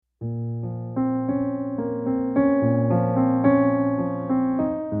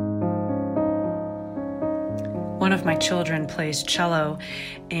of my children plays cello,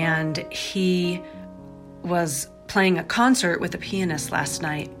 and he was playing a concert with a pianist last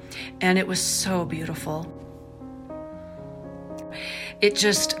night, and it was so beautiful. It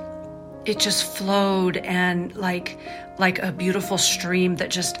just flowed, and like a beautiful stream that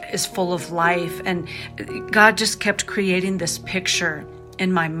just is full of life. And God just kept creating this picture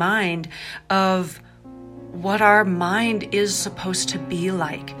in my mind of what our mind is supposed to be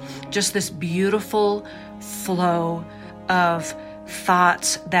like. Just this beautiful flow of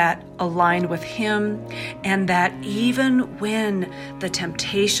thoughts that align with Him, and that even when the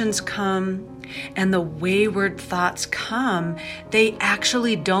temptations come and the wayward thoughts come, they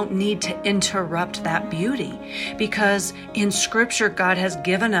actually don't need to interrupt that beauty. Because in Scripture, God has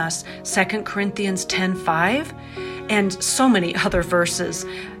given us 2 Corinthians 10:5 and so many other verses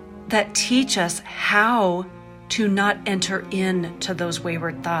that teach us how to not enter into those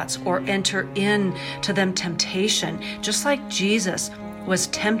wayward thoughts or enter into them temptation. Just like Jesus was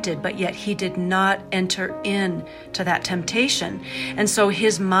tempted, but yet He did not enter into that temptation. And so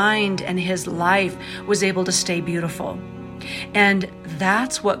His mind and His life was able to stay beautiful. And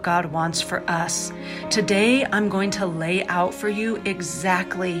that's what God wants for us. Today, I'm going to lay out for you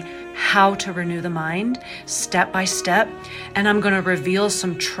exactly how to renew the mind, step by step. And I'm going to reveal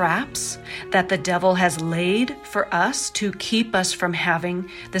some traps that the devil has laid for us to keep us from having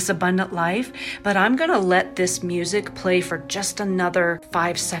this abundant life. But I'm going to let this music play for just another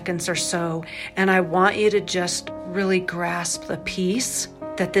 5 seconds or so. And I want you to just really grasp the peace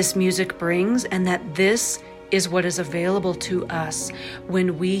that this music brings, and that this is what is available to us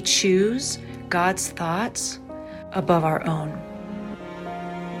when we choose God's thoughts above our own.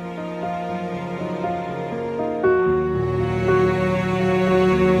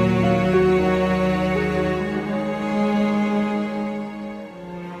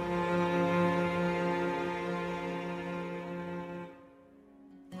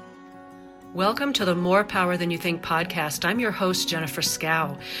 Welcome to the More Power Than You Think podcast. I'm your host, Jennifer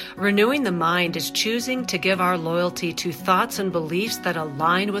Scow. Renewing the mind is choosing to give our loyalty to thoughts and beliefs that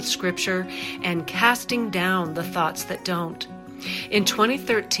align with Scripture and casting down the thoughts that don't. In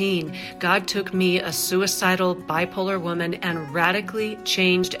 2013, God took me, a suicidal bipolar woman, and radically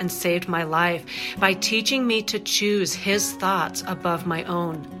changed and saved my life by teaching me to choose His thoughts above my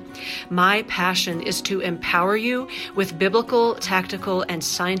own. My passion is to empower you with biblical, tactical, and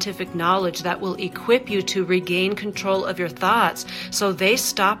scientific knowledge that will equip you to regain control of your thoughts so they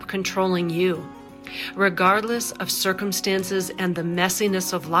stop controlling you. Regardless of circumstances and the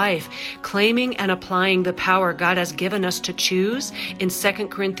messiness of life, claiming and applying the power God has given us to choose in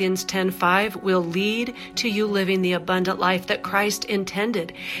 2 Corinthians 10:5 will lead to you living the abundant life that Christ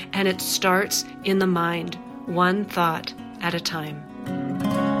intended, and it starts in the mind, one thought at a time.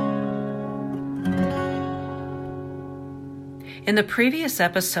 In the previous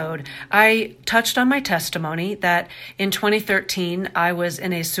episode, I touched on my testimony that in 2013, I was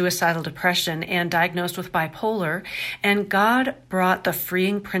in a suicidal depression and diagnosed with bipolar, and God brought the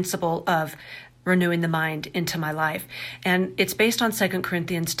freeing principle of renewing the mind into my life. And it's based on 2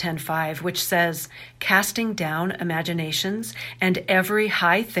 Corinthians 10:5, which says, casting down imaginations and every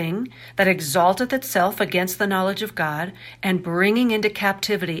high thing that exalteth itself against the knowledge of God, and bringing into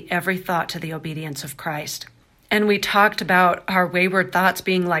captivity every thought to the obedience of Christ. And we talked about our wayward thoughts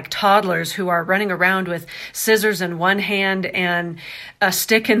being like toddlers who are running around with scissors in one hand and a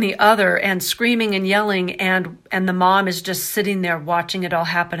stick in the other and screaming and yelling, and the mom is just sitting there watching it all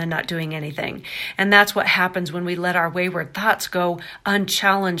happen and not doing anything. And that's what happens when we let our wayward thoughts go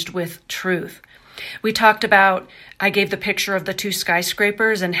unchallenged with truth. We talked about, I gave the picture of the 2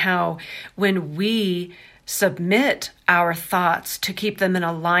 skyscrapers and how when we submit our thoughts to keep them in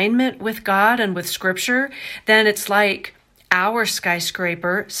alignment with God and with Scripture, then it's like our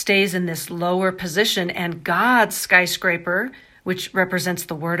skyscraper stays in this lower position, and God's skyscraper, which represents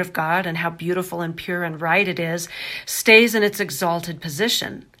the Word of God and how beautiful and pure and right it is, stays in its exalted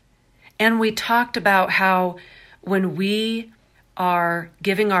position. And we talked about how when we are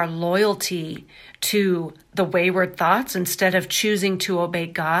giving our loyalty to the wayward thoughts instead of choosing to obey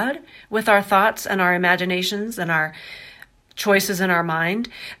God with our thoughts and our imaginations and our choices in our mind,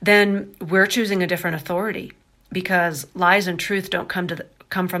 then we're choosing a different authority, because lies and truth don't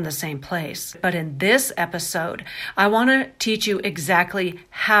come from the same place. But in this episode, I want to teach you exactly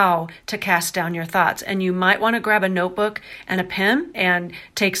how to cast down your thoughts. And you might want to grab a notebook and a pen and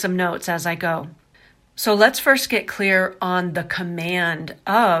take some notes as I go. So let's first get clear on the command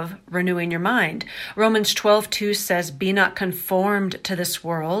of renewing your mind. Romans 12:2 says, be not conformed to this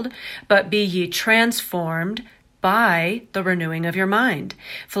world, but be ye transformed by the renewing of your mind.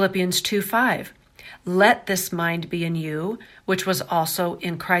 Philippians 2:5, Let this mind be in you, which was also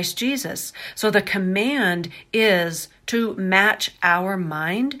in Christ Jesus. So the command is to match our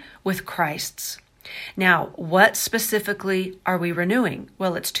mind with Christ's. Now, what specifically are we renewing?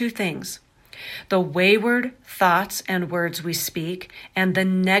 Well, it's two things: the wayward thoughts and words we speak, and the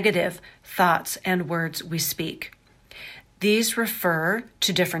negative thoughts and words we speak. These refer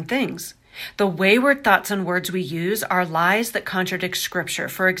to different things. The wayward thoughts and words we use are lies that contradict Scripture.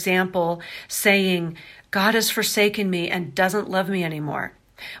 For example, saying, God has forsaken me and doesn't love me anymore.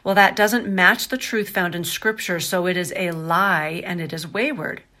 Well, that doesn't match the truth found in Scripture, so it is a lie and it is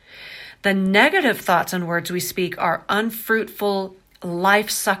wayward. The negative thoughts and words we speak are unfruitful,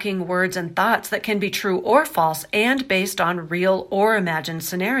 life-sucking words and thoughts that can be true or false and based on real or imagined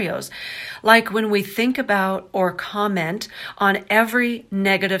scenarios. Like when we think about or comment on every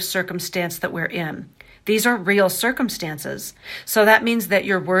negative circumstance that we're in. These are real circumstances. So that means that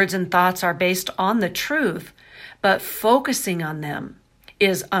your words and thoughts are based on the truth, but focusing on them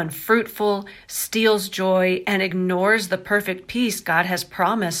is unfruitful, steals joy, and ignores the perfect peace God has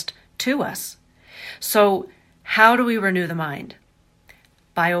promised to us. So how do we renew the mind?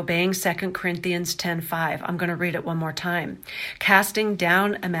 By obeying 2 Corinthians 10:5. I'm going to read it one more time. Casting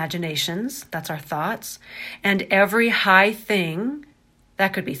down imaginations, that's our thoughts, and every high thing,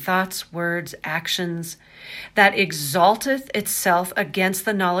 that could be thoughts, words, actions, that exalteth itself against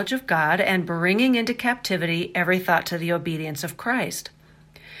the knowledge of God, and bringing into captivity every thought to the obedience of Christ.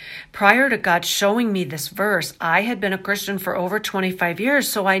 Prior to God showing me this verse, I had been a Christian for over 25 years,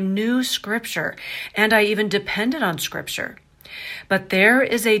 so I knew Scripture, and I even depended on Scripture. But there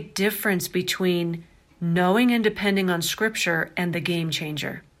is a difference between knowing and depending on Scripture and the game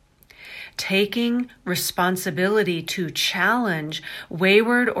changer. Taking responsibility to challenge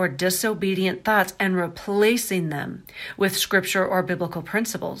wayward or disobedient thoughts and replacing them with Scripture or biblical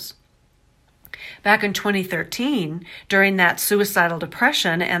principles. Back in 2013, during that suicidal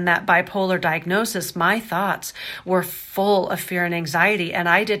depression and that bipolar diagnosis, my thoughts were full of fear and anxiety, and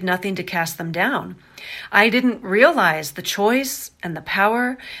I did nothing to cast them down. I didn't realize the choice and the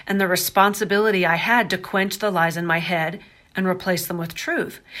power and the responsibility I had to quench the lies in my head and replace them with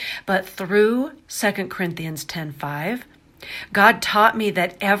truth. But through 2 Corinthians 10:5, God taught me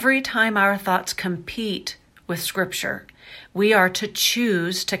that every time our thoughts compete with Scripture, we are to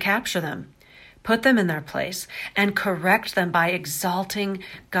choose to capture them, put them in their place, and correct them by exalting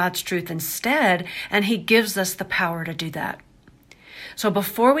God's truth instead, and He gives us the power to do that. So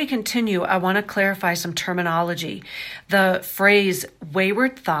before we continue, I want to clarify some terminology. The phrase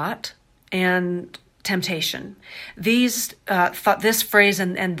wayward thought and temptation. This phrase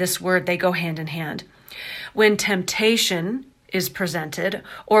and this word, they go hand in hand. When temptation is presented,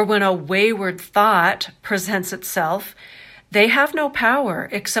 or when a wayward thought presents itself, they have no power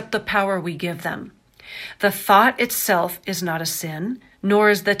except the power we give them. The thought itself is not a sin, nor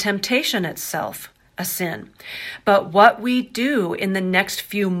is the temptation itself a sin. But what we do in the next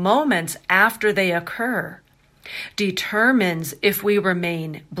few moments after they occur determines if we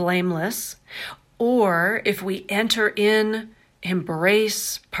remain blameless or if we enter in,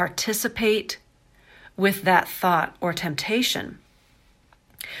 embrace, participate with that thought or temptation.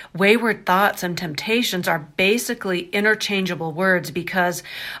 Wayward thoughts and temptations are basically interchangeable words because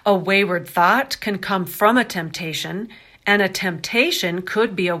a wayward thought can come from a temptation, and a temptation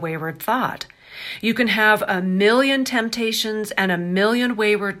could be a wayward thought. You can have 1,000,000 temptations and 1,000,000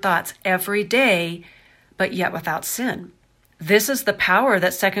 wayward thoughts every day, but yet without sin. This is the power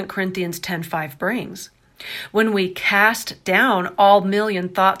that 2 Corinthians 10:5 brings. When we cast down all 1,000,000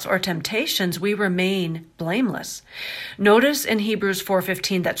 thoughts or temptations, we remain blameless. Notice in Hebrews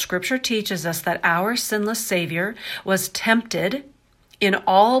 4:15 that Scripture teaches us that our sinless Savior was tempted in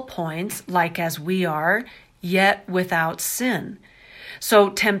all points like as we are, yet without sin. So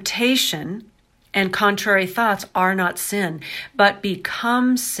temptation and contrary thoughts are not sin, but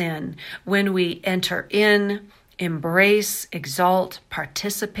become sin when we enter in, embrace, exalt,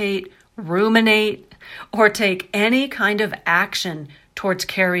 participate, ruminate, or take any kind of action towards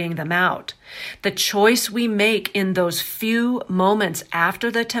carrying them out. The choice we make in those few moments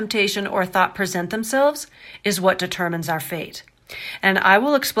after the temptation or thought present themselves is what determines our fate. And I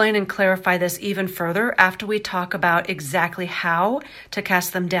will explain and clarify this even further after we talk about exactly how to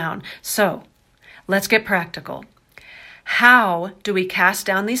cast them down. So, let's get practical. How do we cast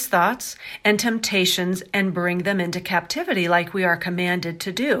down these thoughts and temptations and bring them into captivity like we are commanded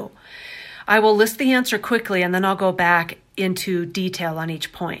to do? I will list the answer quickly and then I'll go back into detail on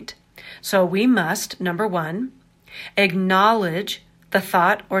each point. So we must, number one, acknowledge the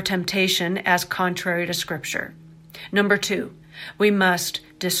thought or temptation as contrary to Scripture. Number two, we must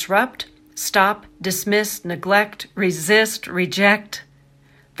disrupt, stop, dismiss, neglect, resist, reject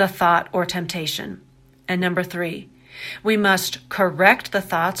the thought or temptation. And number 3, we must correct the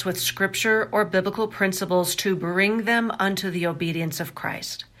thoughts with scripture or biblical principles to bring them unto the obedience of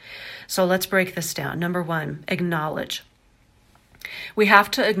Christ. So let's break this down. Number 1, acknowledge. We have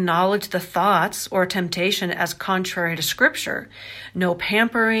to acknowledge the thoughts or temptation as contrary to scripture. No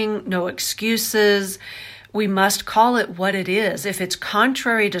pampering, no excuses. We must call it what it is. If it's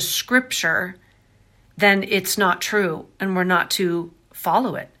contrary to scripture, then it's not true and we're not to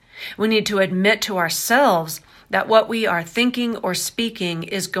follow it. We need to admit to ourselves that what we are thinking or speaking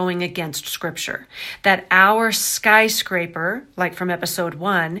is going against scripture. That our skyscraper, like from episode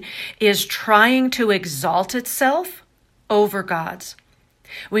 1, is trying to exalt itself over God's.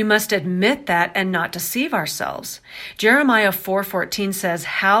 We must admit that and not deceive ourselves. Jeremiah 4:14 says,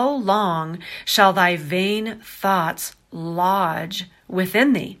 "How long shall thy vain thoughts lodge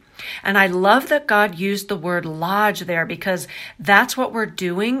within thee?" And I love that God used the word lodge there, because that's what we're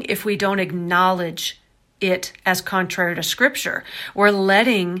doing if we don't acknowledge it as contrary to scripture. We're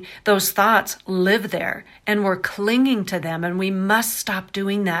letting those thoughts live there and we're clinging to them, and we must stop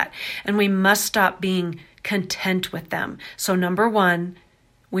doing that, and we must stop being content with them. So number 1,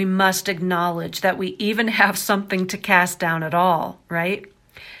 we must acknowledge that we even have something to cast down at all, right?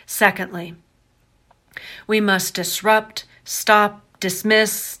 Secondly, we must disrupt, stop,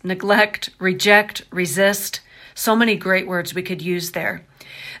 dismiss, neglect, reject, resist. So many great words we could use there.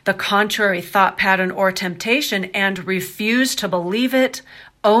 The contrary thought pattern or temptation, and refuse to believe it,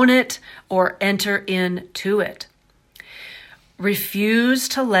 own it, or enter into it. Refuse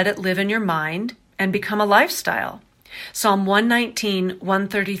to let it live in your mind and become a lifestyle. Psalm 119,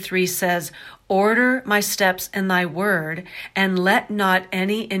 133 says, "Order my steps in thy word, and let not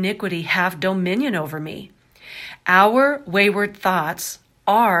any iniquity have dominion over me." Our wayward thoughts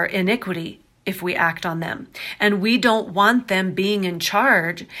are iniquity if we act on them, and we don't want them being in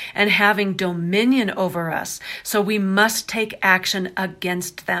charge and having dominion over us, so we must take action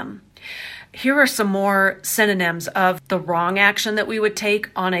against them. Here are some more synonyms of the wrong action that we would take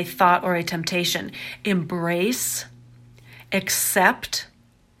on a thought or a temptation. Embrace, accept,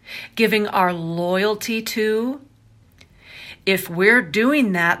 giving our loyalty to. If we're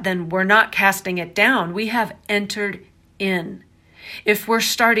doing that, then we're not casting it down. We have entered in. If we're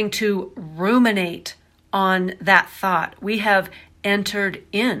starting to ruminate on that thought, we have entered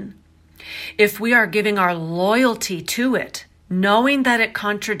in. If we are giving our loyalty to it, knowing that it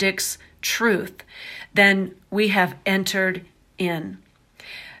contradicts truth, then we have entered in.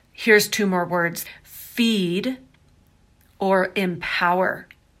 Here's 2 more words: feed or empower.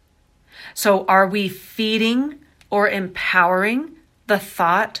 So are we feeding or empowering the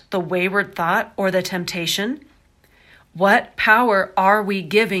thought, the wayward thought, or the temptation? What power are we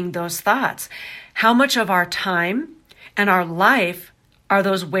giving those thoughts? How much of our time and our life are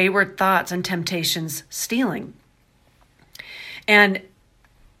those wayward thoughts and temptations stealing? And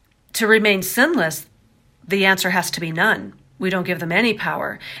to remain sinless, the answer has to be none. We don't give them any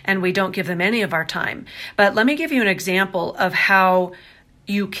power, and we don't give them any of our time. But let me give you an example of how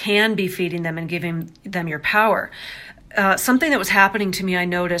you can be feeding them and giving them your power. Something that was happening to me, I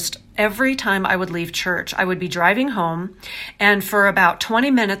noticed every time I would leave church, I would be driving home, and for about 20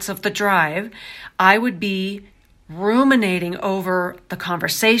 minutes of the drive, I would be ruminating over the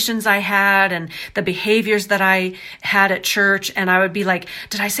conversations I had and the behaviors that I had at church. And I would be like,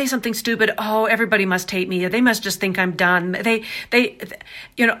 did I say something stupid? Oh, everybody must hate me. They must just think I'm done.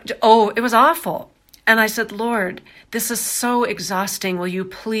 Oh, it was awful. And I said, Lord, this is so exhausting. Will you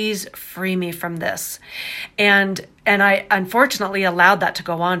please free me from this? And I unfortunately allowed that to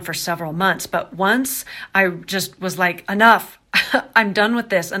go on for several months. But once I just was like, enough. I'm done with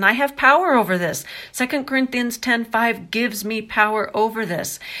this, and I have power over this. 2 Corinthians 10:5 gives me power over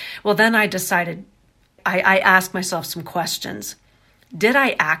this. Well, then I decided, I asked myself some questions. Did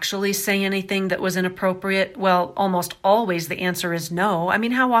I actually say anything that was inappropriate? Well, almost always the answer is no. I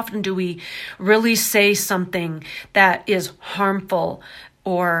mean, how often do we really say something that is harmful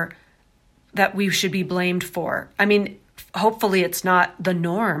or that we should be blamed for? I mean, hopefully it's not the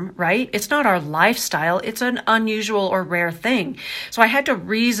norm, right? It's not our lifestyle. It's an unusual or rare thing. So I had to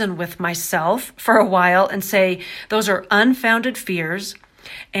reason with myself for a while and say, those are unfounded fears.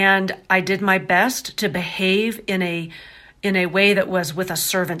 And I did my best to behave in a way that was with a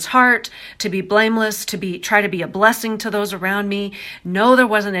servant's heart, to be blameless, try to be a blessing to those around me. No, there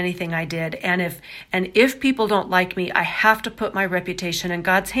wasn't anything I did. And if people don't like me, I have to put my reputation in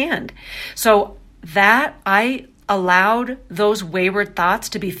God's hand. So that I allowed those wayward thoughts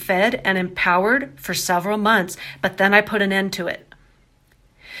to be fed and empowered for several months, but then I put an end to it.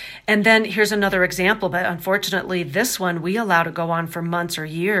 And then here's another example, but unfortunately, this one we allow to go on for months or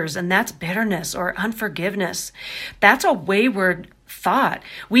years, and that's bitterness or unforgiveness. That's a wayward thought.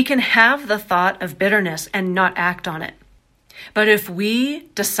 We can have the thought of bitterness and not act on it. But if we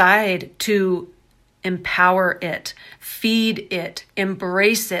decide to empower it, feed it,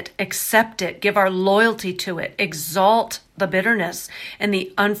 embrace it, accept it, give our loyalty to it, exalt the bitterness and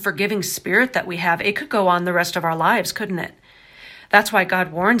the unforgiving spirit that we have, it could go on the rest of our lives, couldn't it? That's why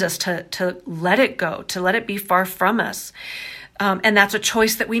God warns us to let it go, to let it be far from us. And that's a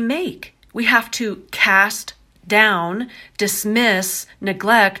choice that we make. We have to cast down, dismiss,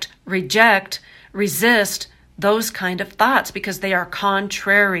 neglect, reject, resist those kind of thoughts because they are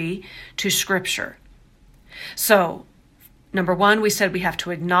contrary to Scripture. So, number one, we said we have to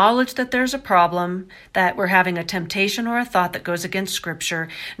acknowledge that there's a problem, that we're having a temptation or a thought that goes against Scripture.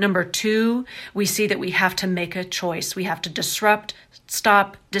 Number two, we see that we have to make a choice. We have to disrupt,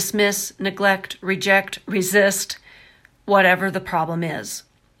 stop, dismiss, neglect, reject, resist, whatever the problem is,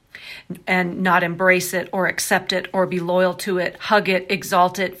 and not embrace it or accept it or be loyal to it, hug it,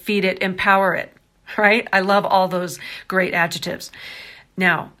 exalt it, feed it, empower it, right? I love all those great adjectives.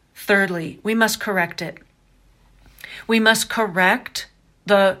 Now, thirdly, we must correct it. We must correct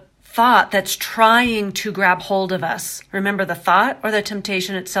the thought that's trying to grab hold of us. Remember, the thought or the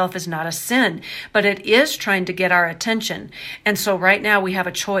temptation itself is not a sin, but it is trying to get our attention. And so right now we have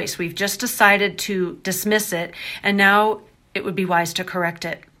a choice. We've just decided to dismiss it, and now it would be wise to correct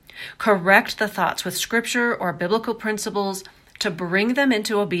it. Correct the thoughts with Scripture or biblical principles to bring them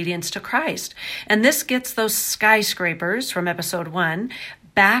into obedience to Christ. And this gets those skyscrapers from episode 1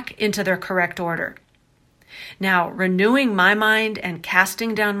 back into their correct order. Now, renewing my mind and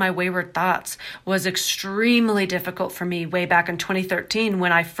casting down my wayward thoughts was extremely difficult for me way back in 2013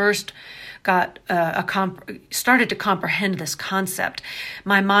 when I first got started to comprehend this concept.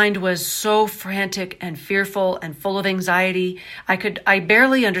 My mind was so frantic and fearful and full of anxiety. I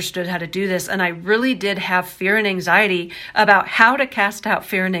barely understood how to do this, and I really did have fear and anxiety about how to cast out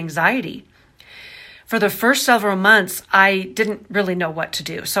fear and anxiety. For the first several months, I didn't really know what to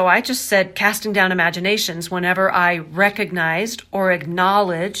do. So I just said casting down imaginations whenever I recognized or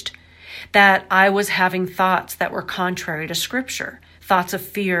acknowledged that I was having thoughts that were contrary to Scripture, thoughts of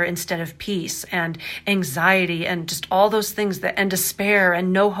fear instead of peace and anxiety and just all those things and despair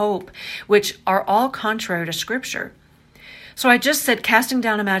and no hope, which are all contrary to Scripture. So I just said casting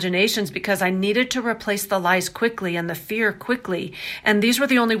down imaginations because I needed to replace the lies quickly and the fear quickly. And these were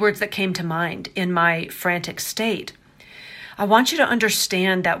the only words that came to mind in my frantic state. I want you to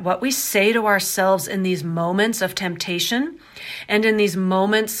understand that what we say to ourselves in these moments of temptation and in these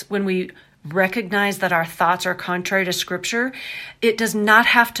moments when we recognize that our thoughts are contrary to Scripture, it does not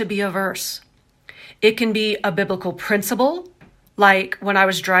have to be a verse. It can be a biblical principle. Like when I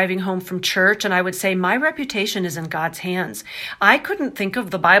was driving home from church and I would say, my reputation is in God's hands. I couldn't think of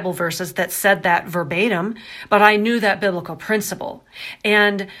the Bible verses that said that verbatim, but I knew that biblical principle.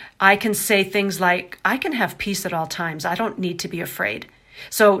 And I can say things like, I can have peace at all times. I don't need to be afraid.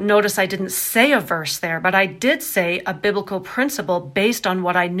 So notice I didn't say a verse there, but I did say a biblical principle based on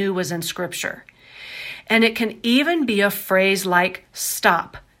what I knew was in Scripture. And it can even be a phrase like,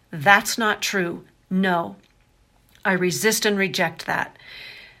 stop. That's not true. No. I resist and reject that.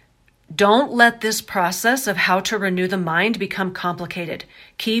 Don't let this process of how to renew the mind become complicated.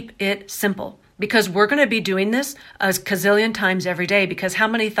 Keep it simple, because we're going to be doing this a gazillion times every day, because how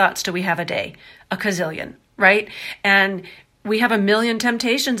many thoughts do we have a day? A gazillion, right? And we have a million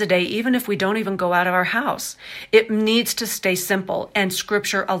temptations a day, even if we don't even go out of our house. It needs to stay simple, and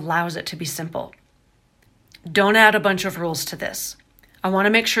Scripture allows it to be simple. Don't add a bunch of rules to this. I want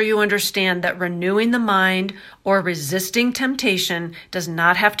to make sure you understand that renewing the mind or resisting temptation does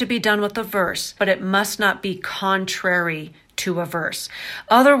not have to be done with a verse, but it must not be contrary to a verse.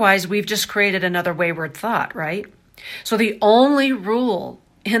 Otherwise, we've just created another wayward thought, right? So the only rule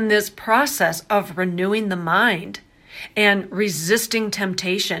in this process of renewing the mind and resisting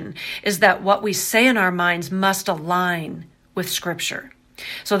temptation is that what we say in our minds must align with Scripture.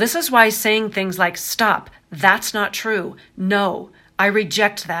 So this is why saying things like, stop, that's not true, no, I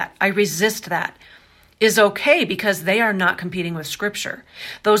reject that, I resist that, is okay because they are not competing with Scripture.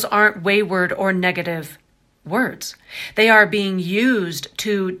 Those aren't wayward or negative words. They are being used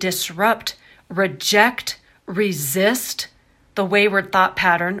to disrupt, reject, resist the wayward thought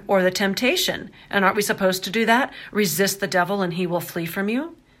pattern or the temptation. And aren't we supposed to do that? Resist the devil and he will flee from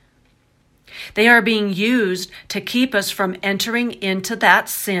you. They are being used to keep us from entering into that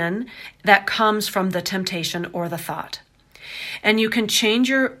sin that comes from the temptation or the thought. And you can change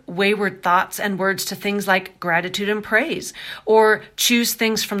your wayward thoughts and words to things like gratitude and praise, or choose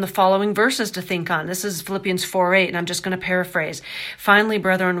things from the following verses to think on. This is Philippians 4:8, and I'm just going to paraphrase. Finally,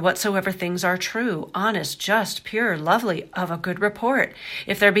 brethren, whatsoever things are true, honest, just, pure, lovely, of a good report.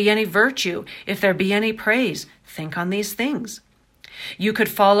 If there be any virtue, if there be any praise, think on these things. You could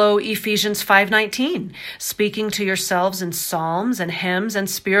follow Ephesians 5:19, speaking to yourselves in psalms and hymns and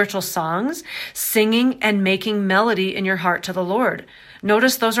spiritual songs, singing and making melody in your heart to the Lord.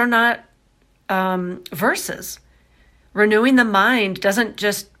 Notice those are not verses. Renewing the mind doesn't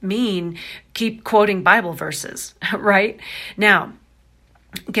just mean keep quoting Bible verses, right? Now,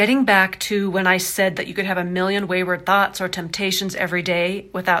 getting back to when I said that you could have a million wayward thoughts or temptations every day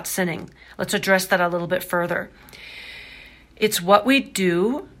without sinning. Let's address that a little bit further. It's what we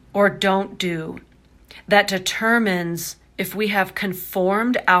do or don't do that determines if we have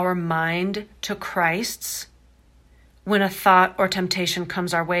conformed our mind to Christ's when a thought or temptation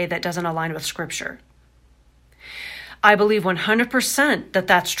comes our way that doesn't align with Scripture. I believe 100% that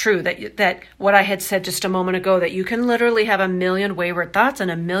that's true, that what I had said just a moment ago, that you can literally have a million wayward thoughts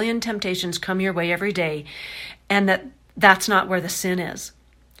and a million temptations come your way every day, and that's not where the sin is.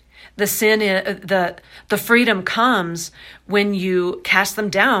 The sin is, the freedom comes when you cast them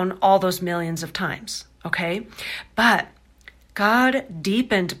down all those millions of times, okay? But God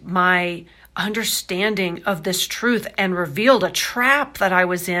deepened my understanding of this truth and revealed a trap that I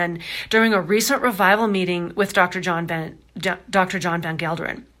was in during a recent revival meeting with Dr. John Van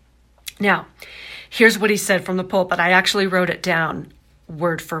Gelderen. Now, here's what he said from the pulpit. I actually wrote it down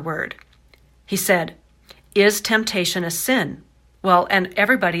word for word. He said, "Is temptation a sin?" Well, and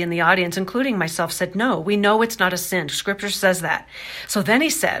everybody in the audience, including myself, said, no, we know it's not a sin. Scripture says that. So then he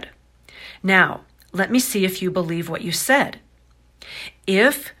said, now, let me see if you believe what you said.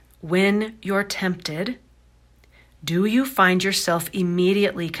 If, when you're tempted, do you find yourself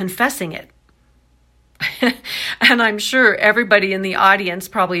immediately confessing it? And I'm sure everybody in the audience,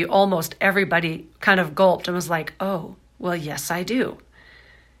 probably almost everybody, kind of gulped and was like, oh, well, yes, I do.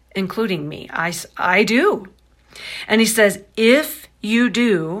 Including me. I do. And he says, if you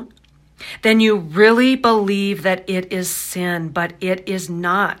do, then you really believe that it is sin, but it is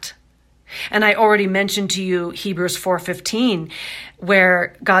not. And I already mentioned to you Hebrews 4:15,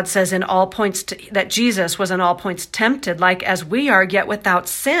 where God says in all points that Jesus was in all points tempted, like as we are, yet without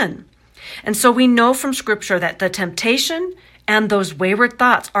sin. And so we know from Scripture that the temptation and those wayward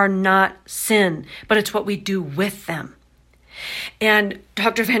thoughts are not sin, but it's what we do with them. And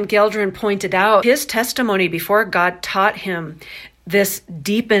Dr. Van Gelderen pointed out his testimony before God taught him this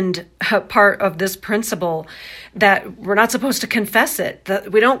deepened part of this principle that we're not supposed to confess it,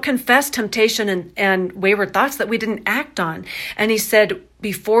 that we don't confess temptation and wayward thoughts that we didn't act on. And he said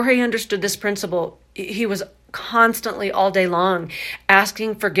before he understood this principle, he was constantly all day long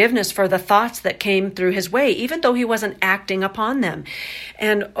asking forgiveness for the thoughts that came through his way, even though he wasn't acting upon them.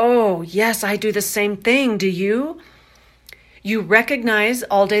 And oh, yes, I do the same thing. Do you? You recognize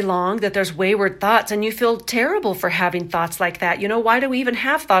all day long that there's wayward thoughts and you feel terrible for having thoughts like that. You know, why do we even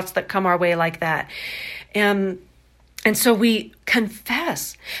have thoughts that come our way like that? And so we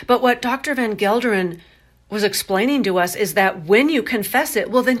confess. But what Dr. Van Gelderen was explaining to us is that when you confess it,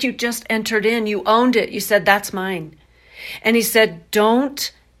 well, then you just entered in, you owned it. You said, that's mine. And he said,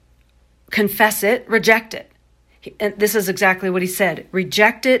 don't confess it, reject it. And this is exactly what he said.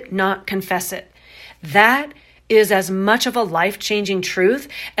 Reject it, not confess it. That is as much of a life-changing truth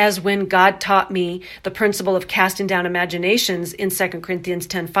as when God taught me the principle of casting down imaginations in 2 Corinthians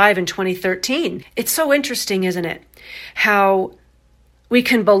 10:5 in 2013. It's so interesting, isn't it? How we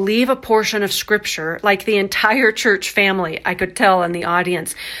can believe a portion of Scripture, like the entire church family, I could tell in the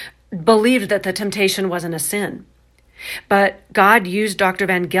audience, believed that the temptation wasn't a sin. But God used Dr.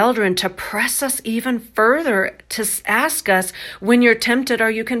 Van Gelderen to press us even further, to ask us, when you're tempted,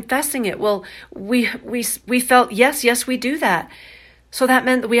 are you confessing it? Well, we felt, yes, we do that. So that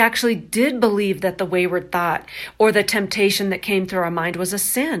meant that we actually did believe that the wayward thought or the temptation that came through our mind was a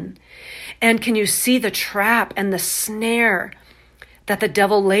sin. And can you see the trap and the snare that the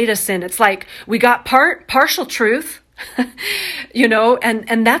devil laid us in? It's like we got partial truth,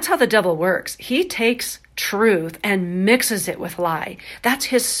 and that's how the devil works. He takes truth and mixes it with lie. That's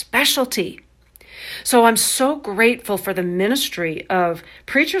his specialty. So I'm so grateful for the ministry of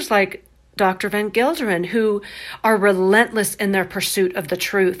preachers like Dr. Van Gelderen, who are relentless in their pursuit of the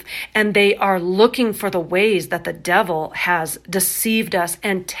truth, and they are looking for the ways that the devil has deceived us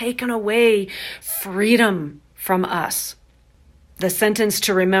and taken away freedom from us. The sentence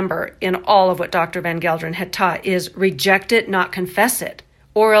to remember in all of what Dr. Van Gelderen had taught is reject it, not confess it,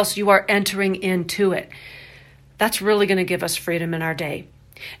 or else you are entering into it. That's really going to give us freedom in our day.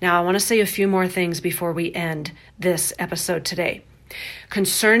 Now, I want to say a few more things before we end this episode today.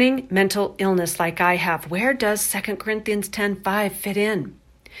 Concerning mental illness like I have, where does 2 Corinthians 10:5 fit in?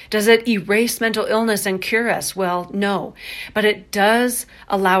 Does it erase mental illness and cure us? Well, no, but it does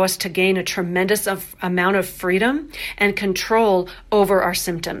allow us to gain a tremendous amount of freedom and control over our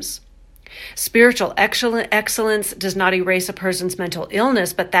symptoms. Spiritual excellence does not erase a person's mental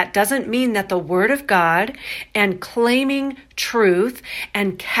illness, but that doesn't mean that the Word of God and claiming truth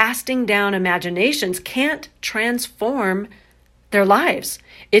and casting down imaginations can't transform their lives.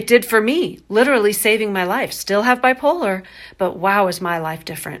 It did for me, literally saving my life. Still have bipolar, but wow, is my life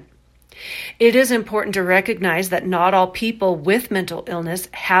different. It is important to recognize that not all people with mental illness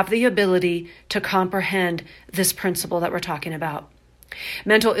have the ability to comprehend this principle that we're talking about.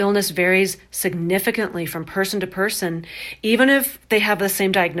 Mental illness varies significantly from person to person, even if they have the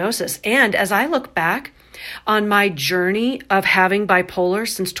same diagnosis. And as I look back on my journey of having bipolar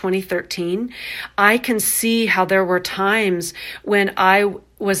since 2013, I can see how there were times when I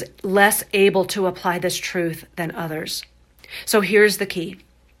was less able to apply this truth than others. So here's the key.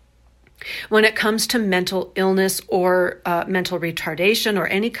 When it comes to mental illness or mental retardation or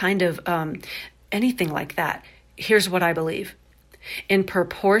any kind of anything like that, here's what I believe. In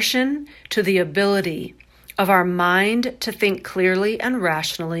proportion to the ability of our mind to think clearly and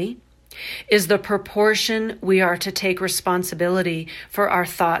rationally, is the proportion we are to take responsibility for our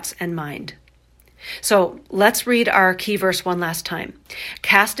thoughts and mind. So let's read our key verse one last time.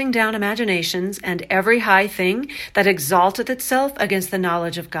 Casting down imaginations and every high thing that exalteth itself against the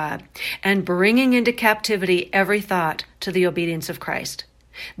knowledge of God, and bringing into captivity every thought to the obedience of Christ.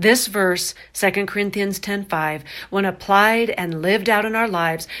 This verse, 2 Corinthians 10:5, when applied and lived out in our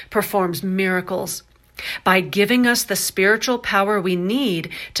lives, performs miracles by giving us the spiritual power we need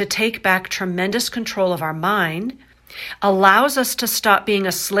to take back tremendous control of our mind, allows us to stop being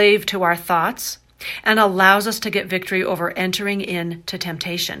a slave to our thoughts, and allows us to get victory over entering into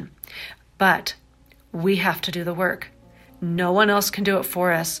temptation. But we have to do the work. No one else can do it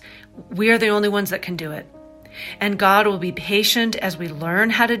for us. We are the only ones that can do it. And God will be patient as we learn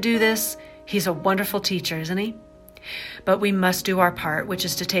how to do this. He's a wonderful teacher, isn't he? But we must do our part, which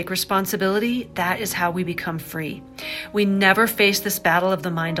is to take responsibility. That is how we become free. We never face this battle of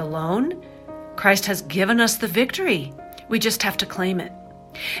the mind alone. Christ has given us the victory. We just have to claim it.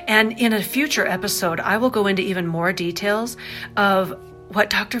 And in a future episode, I will go into even more details of what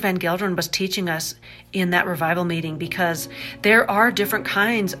Dr. Van Gelderen was teaching us in that revival meeting, because there are different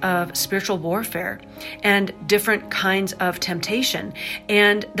kinds of spiritual warfare and different kinds of temptation.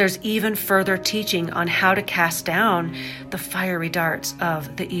 And there's even further teaching on how to cast down the fiery darts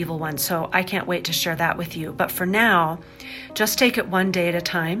of the evil one. So I can't wait to share that with you. But for now, just take it one day at a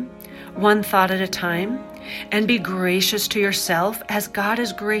time, one thought at a time, and be gracious to yourself as God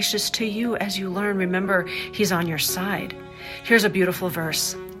is gracious to you as you learn. Remember, he's on your side. Here's a beautiful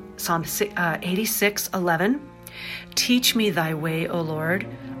verse, Psalm 86:11. Teach me thy way, O Lord.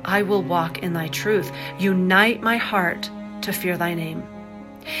 I will walk in thy truth. Unite my heart to fear thy name.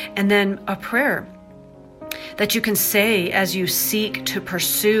 And then a prayer that you can say as you seek to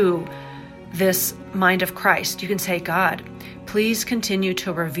pursue this mind of Christ. You can say, God, please continue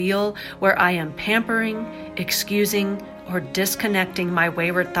to reveal where I am pampering, excusing, or disconnecting my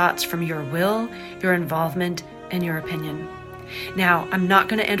wayward thoughts from your will, your involvement, and your opinion. Now, I'm not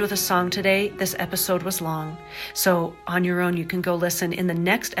going to end with a song today. This episode was long. So on your own, you can go listen. In the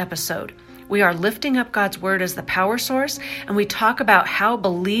next episode, we are lifting up God's word as the power source, and we talk about how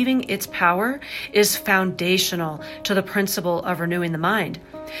believing its power is foundational to the principle of renewing the mind.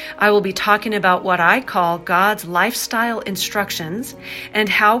 I will be talking about what I call God's lifestyle instructions and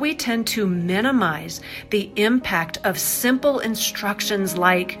how we tend to minimize the impact of simple instructions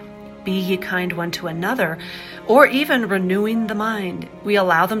like be ye kind one to another, or even renewing the mind. We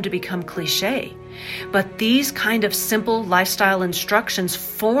allow them to become cliche. But these kind of simple lifestyle instructions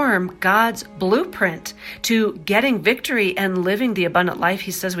form God's blueprint to getting victory and living the abundant life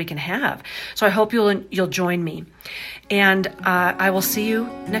he says we can have. So I hope you'll join me. And I will see you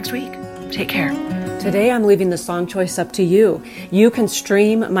next week. Take care. Today I'm leaving the song choice up to you. You can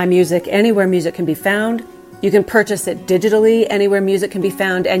stream my music anywhere music can be found. You can purchase it digitally anywhere music can be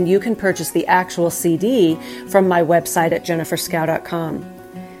found, and you can purchase the actual CD from my website at jenniferscow.com.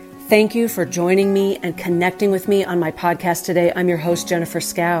 Thank you for joining me and connecting with me on my podcast today. I'm your host, Jennifer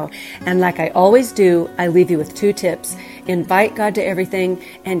Scow. And like I always do, I leave you with 2 tips. Invite God to everything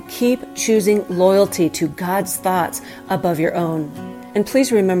and keep choosing loyalty to God's thoughts above your own. And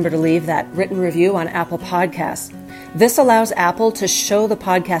please remember to leave that written review on Apple Podcasts. This allows Apple to show the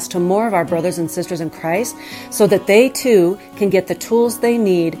podcast to more of our brothers and sisters in Christ so that they too can get the tools they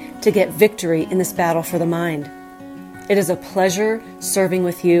need to get victory in this battle for the mind. It is a pleasure serving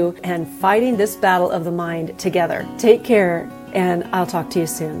with you and fighting this battle of the mind together. Take care, and I'll talk to you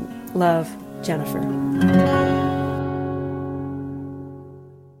soon. Love, Jennifer.